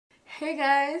Hey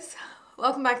guys,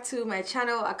 welcome back to my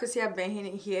channel.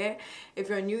 Akosuabenhene here. If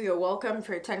you're new, you're welcome. If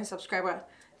you're a returning subscriber,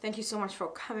 thank you so much for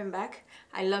coming back.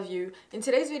 I love you. In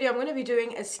today's video, I'm going to be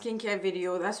doing a skincare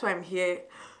video. That's why I'm here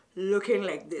looking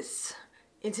like this.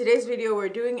 In today's video, we're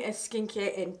doing a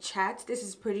skincare and chat. This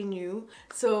is pretty new.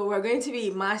 So we're going to be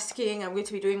masking. I'm going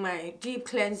to be doing my deep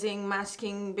cleansing,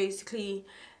 masking, basically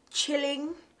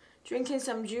chilling, drinking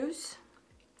some juice,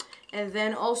 and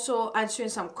then also answering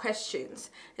some questions.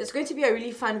 It's going to be a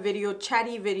really fun video,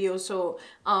 chatty video, so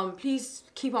please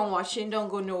keep on watching, don't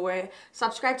go nowhere.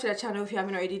 Subscribe to the channel if you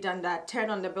haven't already done that. Turn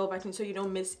on the bell button so you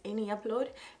don't miss any upload,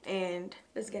 and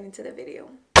let's get into the video.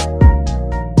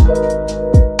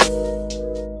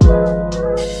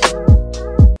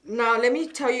 Now let me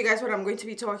tell you guys what I'm going to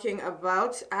be talking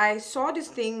about. I saw this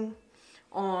thing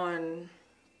on,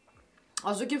 I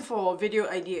was looking for video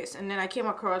ideas, and then I came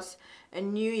across a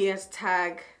New Year's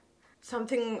tag,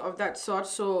 something of that sort.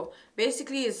 So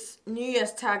basically it's New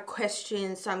Year's tag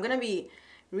questions. So I'm gonna be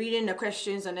reading the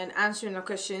questions and then answering the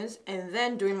questions and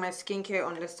then doing my skincare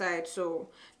on the side. So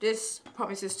this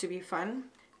promises to be fun.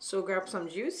 So grab some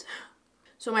juice.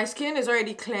 So my skin is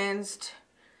already cleansed.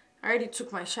 I already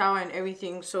took my shower and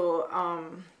everything. So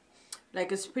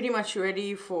like it's pretty much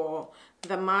ready for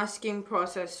the masking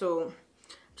process. So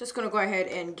just gonna go ahead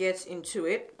and get into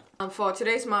it. For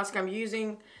today's mask, I'm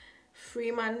using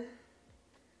Freeman.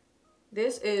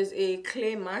 This is a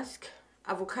clay mask,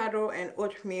 avocado and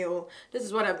oatmeal. This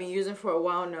is what I've been using for a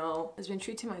while now. It's been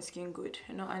treating my skin good,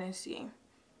 in all honesty.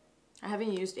 I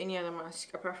haven't used any other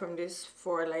mask apart from this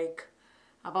for like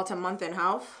about a month and a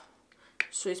half,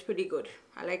 so it's pretty good.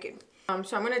 I like it.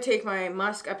 So I'm gonna take my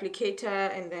mask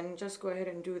applicator and then just go ahead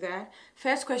and do that.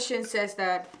 First question says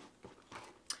that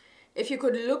if you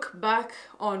could look back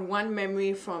on one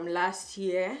memory from last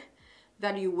year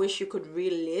that you wish you could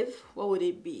relive, what would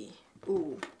it be?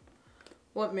 Ooh,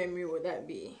 what memory would that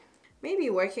be? Maybe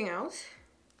working out.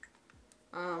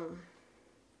 And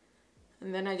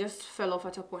then I just fell off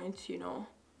at a point, you know,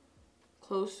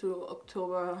 close to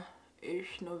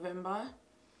October-ish, November.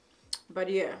 But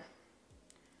yeah,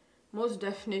 most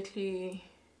definitely,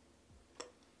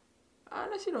 I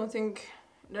honestly don't think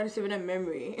that is even a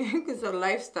memory. It's a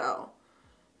lifestyle.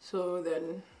 So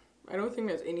then I don't think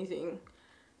there's anything.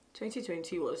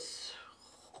 2020 was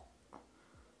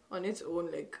on its own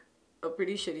like a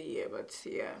pretty shitty year, but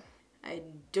yeah, I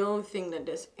don't think that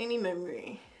there's any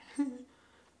memory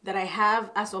that I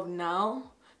have as of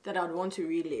now that I would want to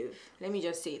relive. Let me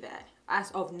just say that.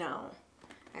 As of now,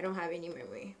 I don't have any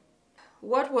memory.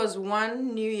 What was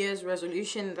one New Year's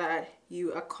resolution that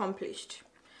you accomplished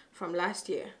from last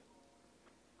year?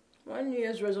 One New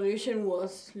Year's resolution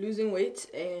was losing weight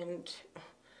and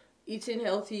eating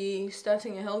healthy,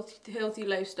 starting a healthy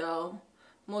lifestyle.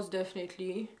 Most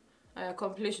definitely, I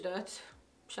accomplished that.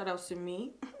 Shout out to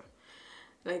me.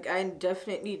 Like, I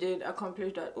definitely did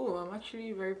accomplish that. Oh, I'm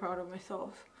actually very proud of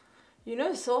myself. You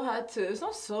know, it's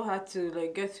not so hard to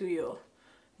like get through your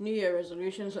New Year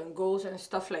resolutions and goals and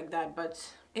stuff like that,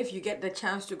 but if you get the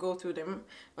chance to go through them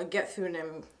or get through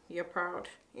them, you're proud,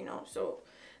 you know. So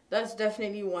that's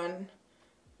definitely one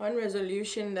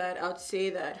resolution that I would say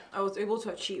that I was able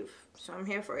to achieve. So I'm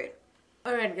here for it.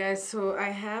 Alright guys, so I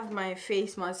have my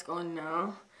face mask on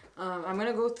now. I'm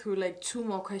gonna go through like 2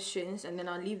 more questions and then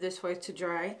I'll leave this for it to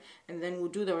dry, and then we'll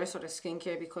do the rest of the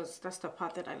skincare because that's the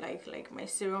part that I like my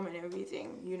serum and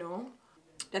everything, you know.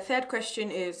 The third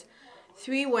question is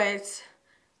 3 words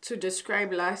to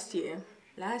describe last year.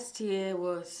 Last year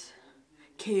was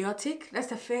chaotic. That's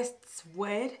the first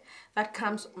word that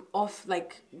comes off,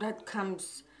 like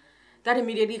that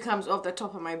immediately comes off the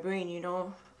top of my brain, you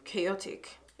know.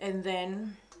 Chaotic. And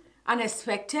then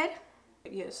unexpected.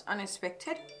 Yes,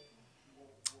 unexpected.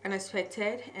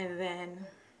 And then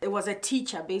it was a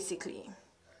teacher, basically.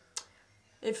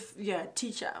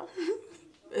 Teacher.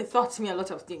 It taught me a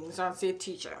lot of things, so I'd say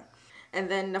teacher. And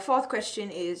then the 4th question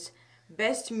is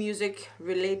best music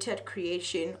related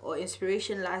creation or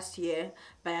inspiration last year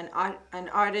by an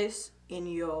artist in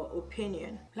your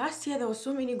opinion. Last year there was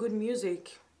so many good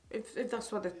music, if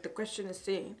that's what the question is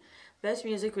saying. Best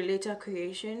music related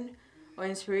creation or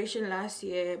inspiration last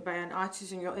year by an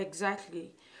artist in your,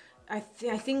 exactly. I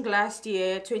think last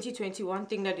year 2020, one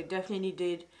thing that it definitely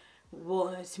did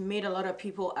was made a lot of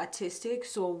people artistic.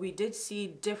 So we did see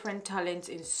different talents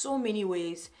in so many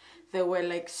ways. There were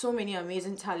like so many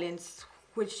amazing talents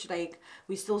which like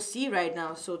we still see right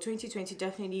now. So 2020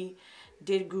 definitely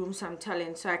did groom some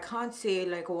talent. So I can't say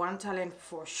like one talent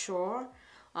for sure,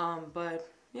 but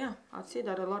yeah, I'd say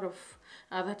that a lot of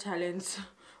other talents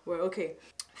were okay.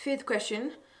 5th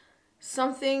question,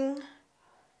 something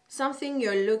something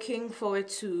you're looking forward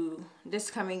to this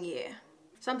coming year.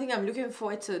 Something I'm looking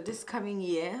forward to this coming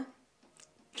year.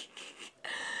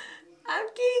 I'm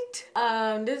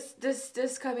geeked.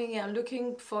 This coming year, I'm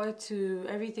looking forward to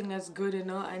everything that's good, in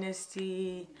all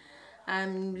honesty.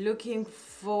 I'm looking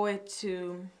forward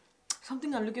to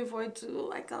something I'm looking forward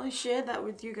to. I can't share that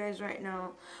with you guys right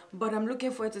now, but I'm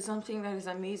looking forward to something that is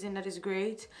amazing, that is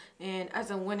great, and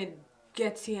as and when it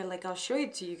gets here, like, I'll show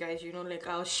it to you guys, you know, like,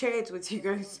 I'll share it with you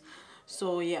guys.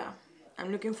 So yeah,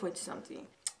 I'm looking forward to something.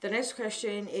 The next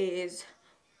question is,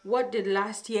 what did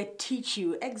last year teach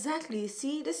you? Exactly.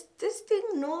 See, this thing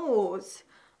knows.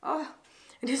 Oh,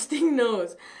 this thing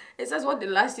knows. It says, what did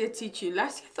last year teach you?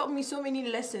 Last year taught me so many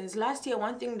lessons. Last year,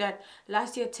 one thing that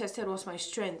last year tested was my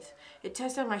strength. It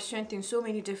tested my strength in so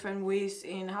many different ways,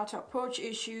 in how to approach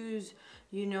issues,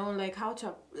 you know, like how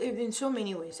to, in so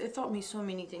many ways. It taught me so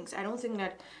many things. I don't think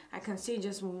that I can say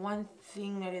just one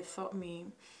thing that it taught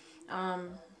me.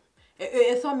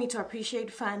 It taught me to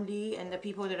appreciate family and the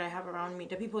people that I have around me,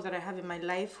 the people that I have in my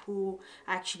life who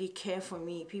actually care for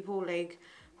me, people like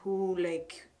who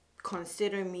like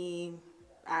consider me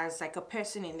as like a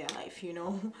person in their life, you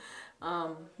know.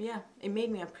 Yeah, it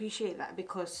made me appreciate that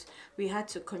because we had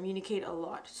to communicate a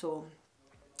lot. So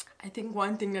I think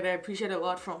one thing that I appreciate a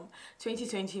lot from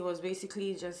 2020 was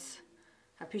basically just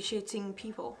appreciating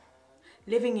people,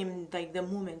 living in like the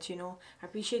moment, you know,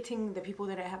 appreciating the people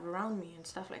that I have around me and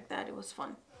stuff like that. It was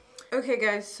fun. Okay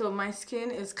guys, so my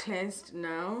skin is cleansed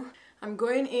now. I'm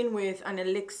going in with an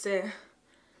elixir,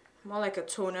 more like a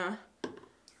toner.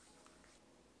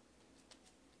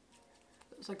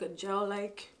 It's like a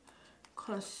gel-like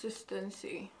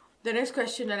consistency. The next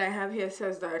question that I have here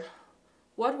says that,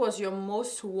 what was your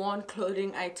most worn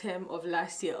clothing item of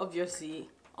last year? Obviously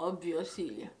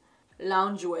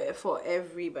loungewear for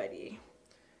everybody.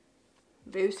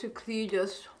 Basically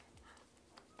just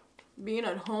being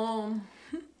at home,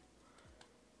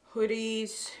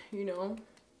 hoodies, you know,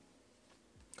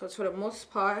 because for the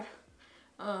most part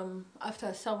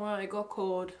after summer I got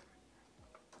cold.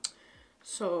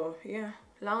 So yeah,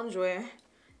 loungewear.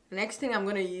 Next thing I'm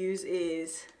gonna use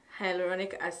is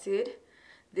hyaluronic acid.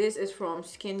 This is from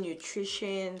Skin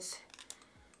Nutrition's.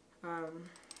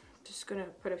 Just gonna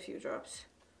put a few drops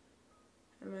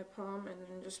in my palm and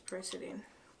then just press it in.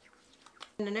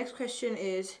 And the next question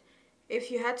is,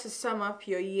 if you had to sum up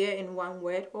your year in one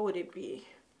word, what would it be?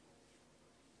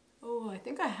 Oh, I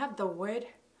think I have the word.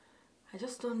 I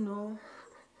just don't know.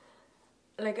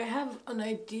 Like, I have an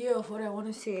idea of what I want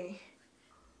to say.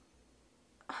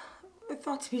 It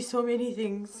taught me so many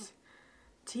things.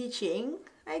 Teaching,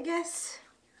 I guess.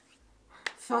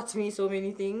 Taught me so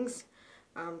many things.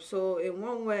 So in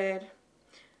one word,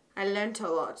 I learned a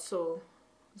lot. So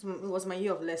it was my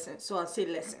year of lessons. So I'll say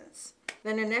lessons.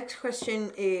 Then the next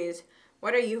question is,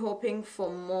 what are you hoping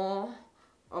for more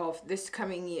of this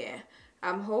coming year?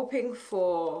 I'm hoping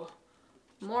for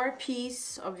more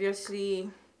peace, obviously.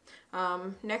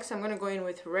 Next, I'm going to go in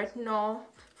with retinol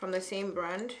from the same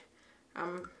brand.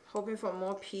 I'm hoping for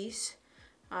more peace.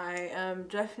 I am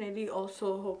definitely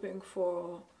also hoping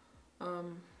for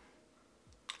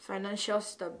financial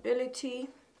stability.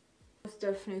 It's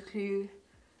definitely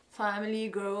family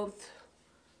growth,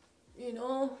 you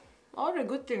know, all the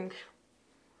good things.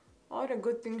 All the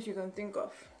good things you can think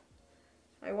of.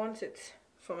 I want it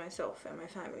for myself and my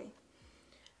family.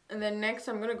 And then next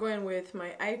I'm gonna go in with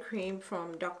my eye cream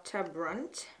from Dr.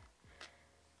 Brandt.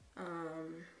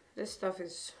 This stuff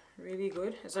is really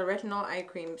good. It's a retinol eye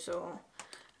cream, so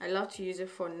I love to use it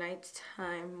for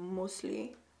nighttime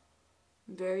mostly.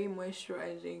 Very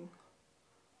moisturizing.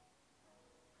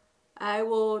 I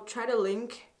will try to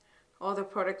link all the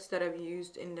products that I've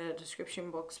used in the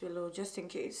description box below, just in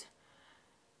case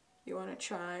you want to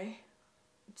try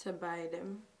to buy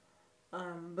them.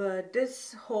 But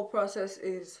this whole process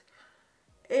is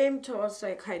aimed towards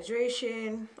like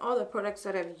hydration. All the products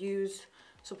that I've used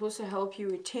supposed to help you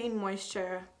retain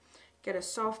moisture, get a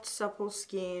soft, supple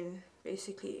skin,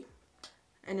 basically.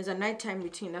 And it's a nighttime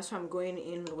routine. That's why I'm going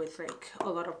in with like a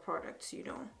lot of products, you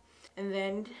know. And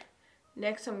then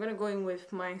next I'm gonna go in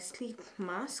with my sleep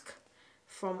mask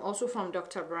also from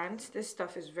Dr. Brandt. This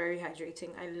stuff is very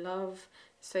hydrating. I love,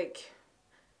 it's like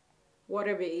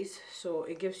water based, so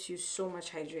it gives you so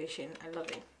much hydration. I love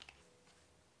it.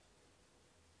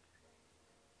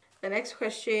 The next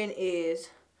question is,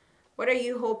 what are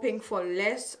you hoping for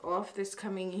less of this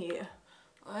coming year?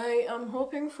 I am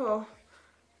hoping for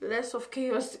less of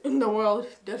chaos in the world,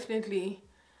 definitely,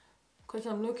 because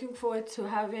I'm looking forward to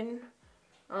having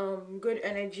good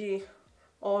energy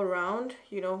all around,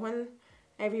 you know, when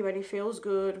everybody feels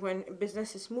good, when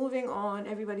business is moving on,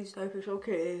 everybody's life is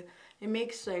okay, it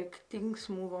makes like things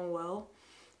move on well.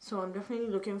 So I'm definitely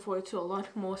looking forward to a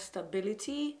lot more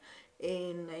stability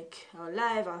in like our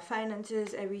life, our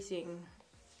finances, everything,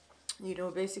 you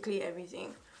know, basically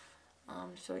everything.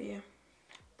 So yeah,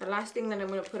 the last thing that I'm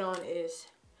gonna put on is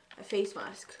a face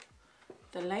mask.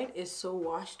 The light is so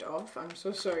washed off, I'm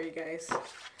so sorry guys,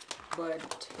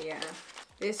 but yeah,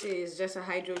 this is just a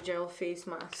hydrogel face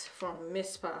mask from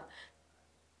Mispa.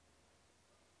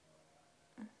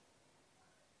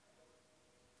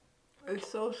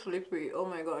 It's so slippery, oh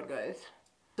my god guys.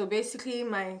 So basically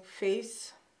my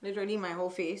face, literally my whole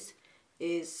face,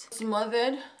 is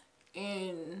smothered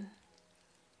in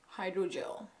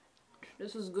hydrogel.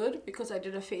 This is good because I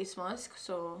did a face mask,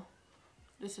 so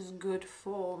this is good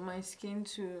for my skin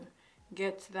to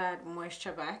get that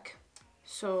moisture back.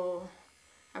 So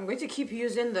I'm going to keep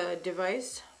using the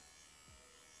device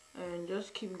and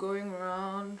just keep going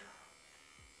around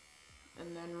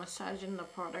and then massaging the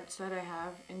products that I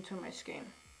have into my skin.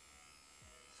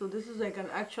 So this is like an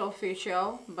actual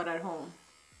facial but at home.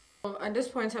 So at this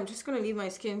point I'm just going to leave my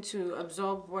skin to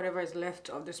absorb whatever is left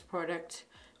of this product,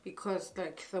 because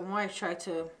like the more I try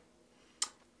to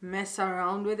mess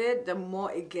around with it, the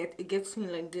more it gets me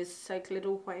like this like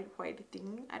little white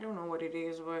thing. I don't know what it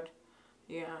is, but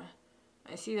yeah,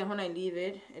 I see that when I leave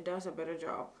it, it does a better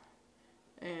job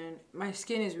and my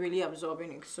skin is really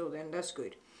absorbing it, so then that's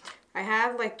good. I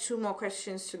have like 2 more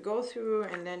questions to go through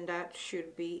and then that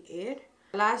should be it.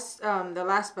 The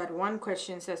last but one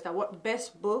question says that what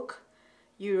best book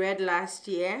you read last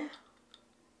year?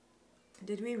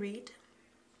 Did we read?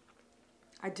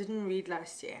 I didn't read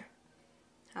last year.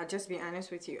 I'll just be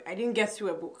honest with you. I didn't get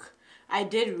through a book. I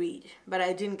did read, but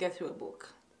I didn't get through a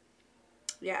book.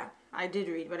 Yeah, I did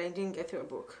read, but I didn't get through a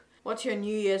book. What's your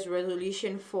New Year's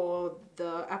resolution for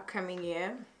the upcoming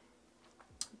year?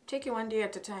 Take it one day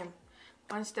at a time.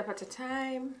 One step at a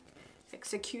time.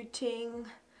 Executing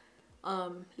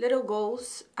little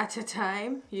goals at a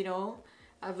time, you know.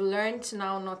 I've learned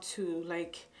now not to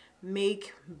like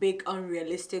make big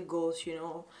unrealistic goals, you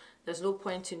know. There's no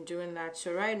point in doing that.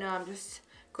 So right now I'm just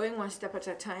going one step at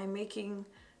a time, making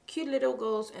cute little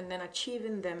goals and then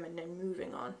achieving them and then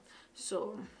moving on.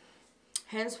 So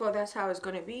henceforth that's how it's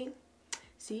gonna be.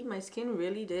 See, my skin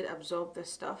really did absorb the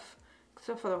stuff,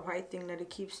 except for the white thing that it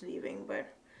keeps leaving,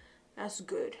 but that's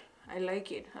good. I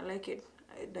like it. I like it.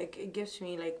 Like it gives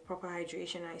me like proper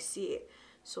hydration. I see it,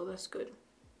 so that's good.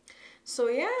 So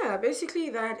yeah, basically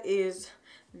that is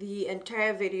the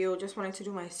entire video. Just wanted to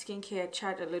do my skincare,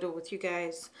 chat a little with you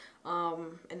guys,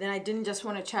 and then I didn't just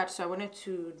want to chat, so I wanted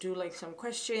to do like some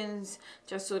questions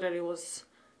just so that it was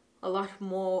a lot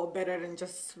more better than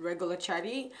just regular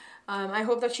chatty. I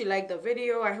hope that you liked the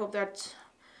video. I hope that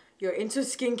you're into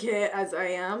skincare as I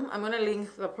am. I'm gonna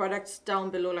link the products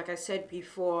down below like I said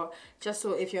before, just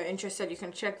so if you're interested you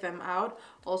can check them out.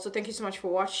 Also, thank you so much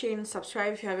for watching.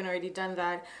 Subscribe if you haven't already done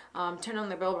that. Turn on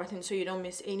the bell button so you don't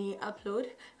miss any upload.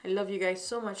 I love you guys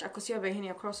so much.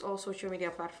 Akosuabenhene across all social media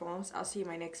platforms. I'll see you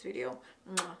in my next video.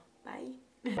 Mwah.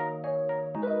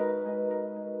 Bye.